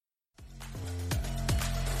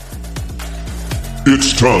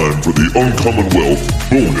It's time for the Uncommon Wealth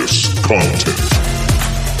bonus content.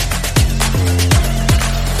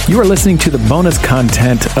 You are listening to the bonus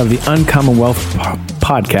content of the Uncommon Wealth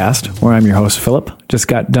podcast, where I'm your host, Philip. Just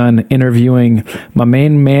got done interviewing my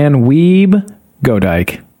main man, Wiebe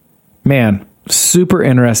Goodyk. Man, super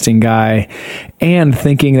interesting guy, and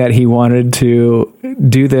thinking that he wanted to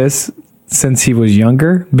do this since he was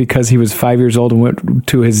younger because he was 5 years old and went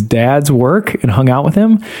to his dad's work and hung out with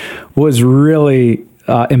him was really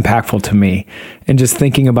impactful to me. And just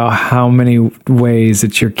thinking about how many ways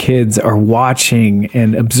that your kids are watching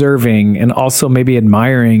and observing and also maybe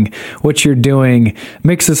admiring what you're doing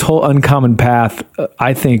makes this whole uncommon path,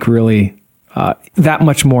 I think, really that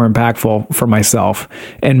much more impactful for myself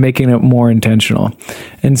and making it more intentional.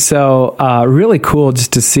 And so really cool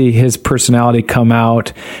just to see his personality come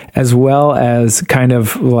out, as well as kind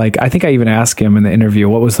of like, I think I even asked him in the interview,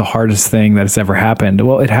 what was the hardest thing that has ever happened?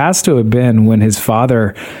 Well, it has to have been when his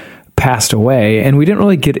father passed away, and we didn't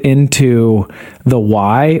really get into the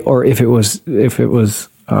why, or if it was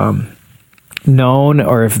known,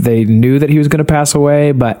 or if they knew that he was going to pass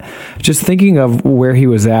away. But just thinking of where he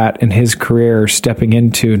was at in his career, stepping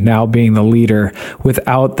into now being the leader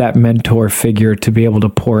without that mentor figure to be able to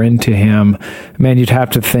pour into him, man, you'd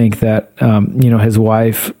have to think that, his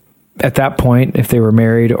wife at that point, if they were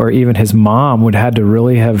married, or even his mom, would had to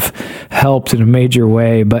really have helped in a major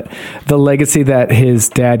way. But the legacy that his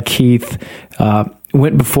dad, Keith,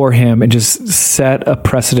 went before him and just set a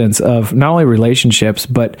precedence of not only relationships,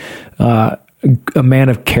 but a man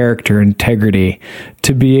of character, integrity,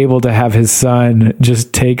 to be able to have his son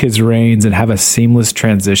just take his reins and have a seamless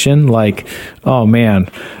transition. Like, oh man,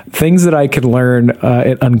 things that I could learn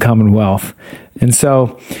at Uncommon Wealth. And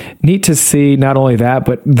so neat to see not only that,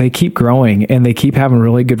 but they keep growing and they keep having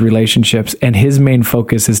really good relationships. And his main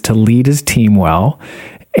focus is to lead his team well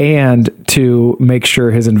and to make sure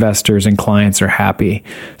his investors and clients are happy.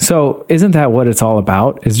 So isn't that what it's all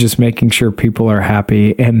about? Is just making sure people are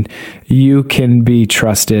happy and you can be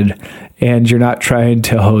trusted and you're not trying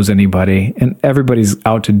to hose anybody. And everybody's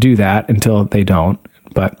out to do that until they don't.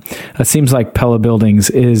 But it seems like Pella Buildings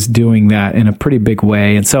is doing that in a pretty big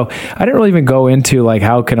way. And so I didn't really even go into like,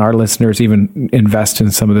 how can our listeners even invest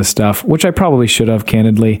in some of this stuff, which I probably should have,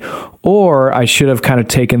 candidly, or I should have kind of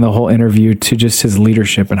taken the whole interview to just his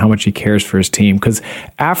leadership and how much he cares for his team. Because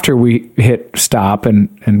after we hit stop and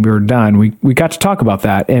we were done, we got to talk about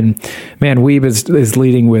that. And man, Wiebe is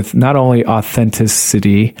leading with not only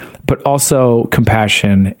authenticity, but also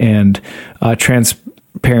compassion and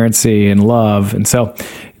transparency and love. And so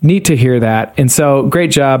neat to hear that. And so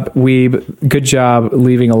great job, Wiebe. Good job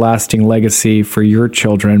leaving a lasting legacy for your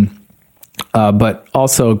children. But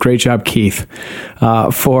also great job, Keith,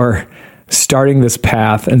 for starting this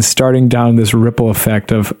path and starting down this ripple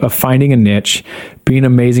effect of finding a niche, being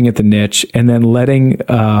amazing at the niche, and then letting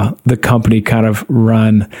the company kind of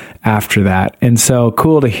run after that. And so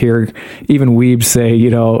cool to hear even Wiebe say,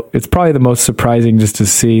 it's probably the most surprising just to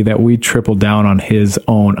see that we tripled down on his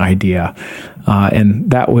own idea. And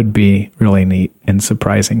that would be really neat and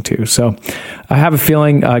surprising too. So I have a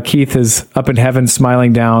feeling Keith is up in heaven,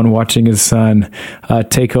 smiling down, watching his son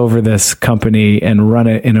take over this company and run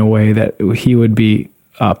it in a way that he would be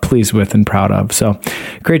pleased with and proud of. So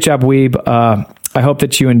great job, Wiebe. I hope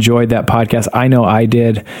that you enjoyed that podcast. I know I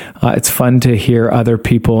did. It's fun to hear other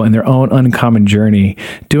people in their own uncommon journey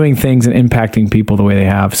doing things and impacting people the way they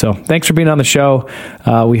have. So thanks for being on the show.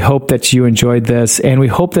 We hope that you enjoyed this, and we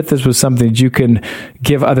hope that this was something that you can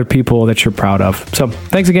give other people that you're proud of. So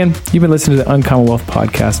thanks again. You've been listening to the Uncommon Wealth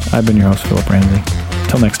podcast. I've been your host, Philip Ramsey.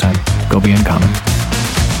 Until next time, go be uncommon.